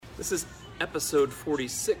This is episode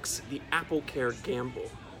 46, the AppleCare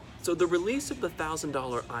Gamble. So the release of the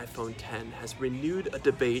 $1,000 iPhone X has renewed a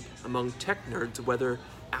debate among tech nerds whether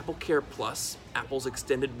AppleCare Plus, Apple's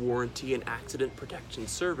extended warranty and accident protection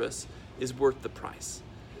service, is worth the price.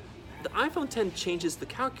 The iPhone X changes the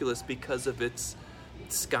calculus because of its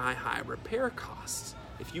sky-high repair costs.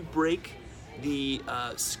 If you break the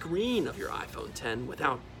screen of your iPhone X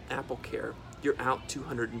without AppleCare, you're out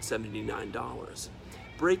 $279.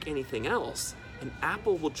 Break anything else, and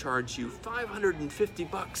Apple will charge you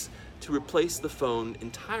 $550 to replace the phone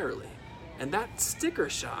entirely. And that sticker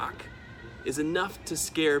shock is enough to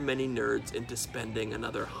scare many nerds into spending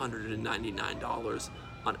another $199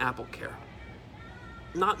 on AppleCare.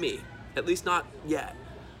 Not me, at least not yet.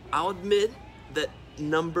 I'll admit that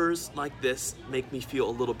numbers like this make me feel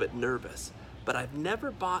a little bit nervous, but I've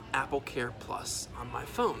never bought AppleCare Plus on my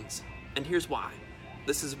phones, and here's why.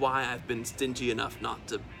 This is why I've been stingy enough not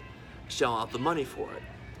to shell out the money for it.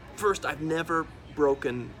 First, I've never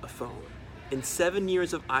broken a phone. In 7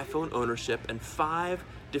 years of iPhone ownership and 5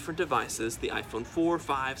 different devices, the iPhone 4,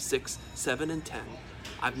 5, 6, 7, and 10,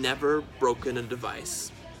 I've never broken a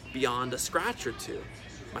device beyond a scratch or two.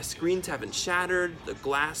 My screens haven't shattered, the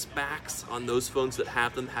glass backs on those phones that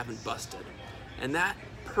have them haven't busted. And that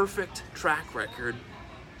perfect track record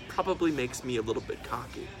probably makes me a little bit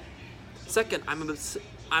cocky. Second,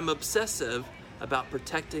 I'm obsessive about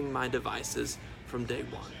protecting my devices from day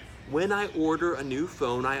one. When I order a new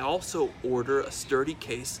phone, I also order a sturdy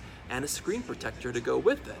case and a screen protector to go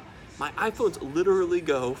with it. My iPhones literally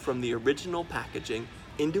go from the original packaging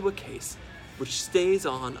into a case, which stays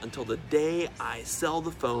on until the day I sell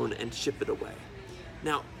the phone and ship it away.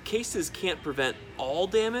 Now, cases can't prevent all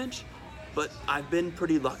damage, but I've been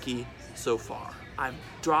pretty lucky so far. I've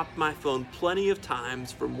dropped my phone plenty of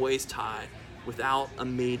times from waist high without a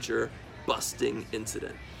major busting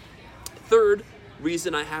incident. Third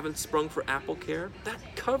reason I haven't sprung for AppleCare, that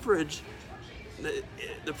coverage,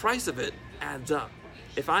 the price of it adds up.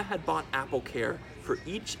 If I had bought AppleCare for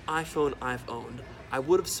each iPhone I've owned, I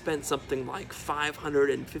would have spent something like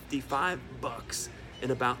 $555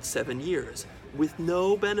 in about 7 years, with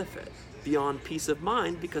no benefit beyond peace of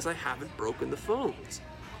mind because I haven't broken the phones.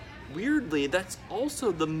 Weirdly, that's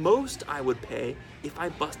also the most I would pay if I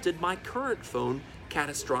busted my current phone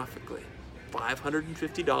catastrophically.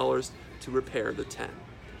 $550 to repair the 10.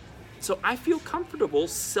 So I feel comfortable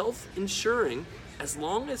self-insuring as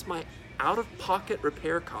long as my out-of-pocket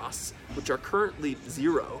repair costs, which are currently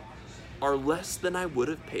 $0, are less than I would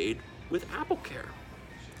have paid with AppleCare.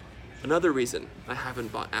 Another reason I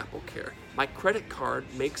haven't bought AppleCare, my credit card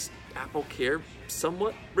makes AppleCare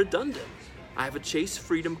somewhat redundant. I have a Chase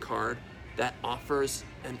Freedom card that offers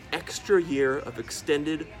an extra year of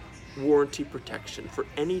extended warranty protection for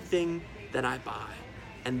anything that I buy.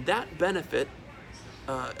 And that benefit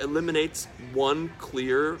eliminates one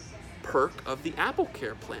clear perk of the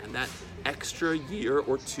AppleCare plan, that extra year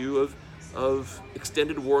or two of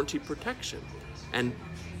extended warranty protection, and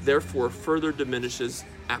therefore further diminishes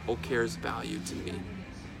AppleCare's value to me.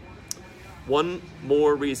 One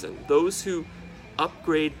more reason, those who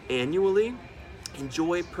upgrade annually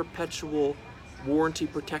enjoy perpetual warranty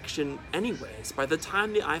protection anyways. By the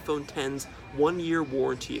time the iPhone X's 1-year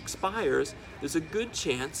warranty expires, there's a good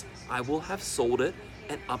chance I will have sold it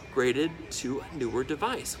and upgraded to a newer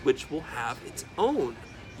device, which will have its own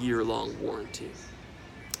year-long warranty.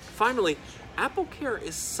 Finally, AppleCare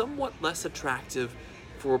is somewhat less attractive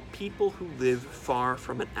for people who live far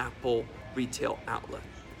from an Apple retail outlet.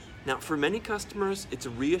 Now, for many customers, it's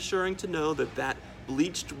reassuring to know that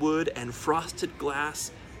bleached wood and frosted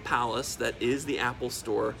glass palace that is the Apple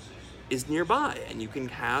Store is nearby, and you can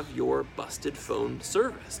have your busted phone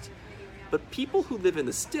serviced. But people who live in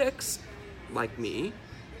the sticks, like me,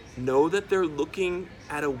 know that they're looking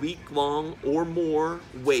at a week-long or more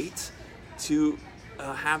wait to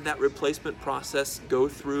have that replacement process go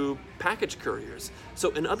through package couriers.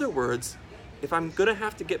 So in other words, if I'm gonna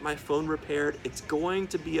have to get my phone repaired, it's going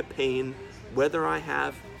to be a pain whether I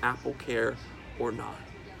have AppleCare or not.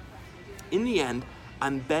 In the end,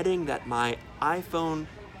 I'm betting that my iPhone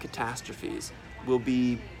catastrophes will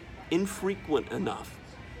be infrequent enough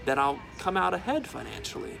that I'll come out ahead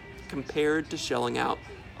financially compared to shelling out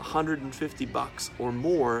 $150 or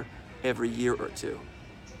more every year or two.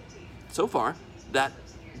 So far, that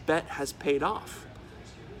bet has paid off.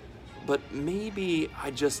 But maybe I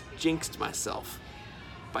just jinxed myself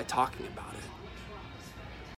by talking about it.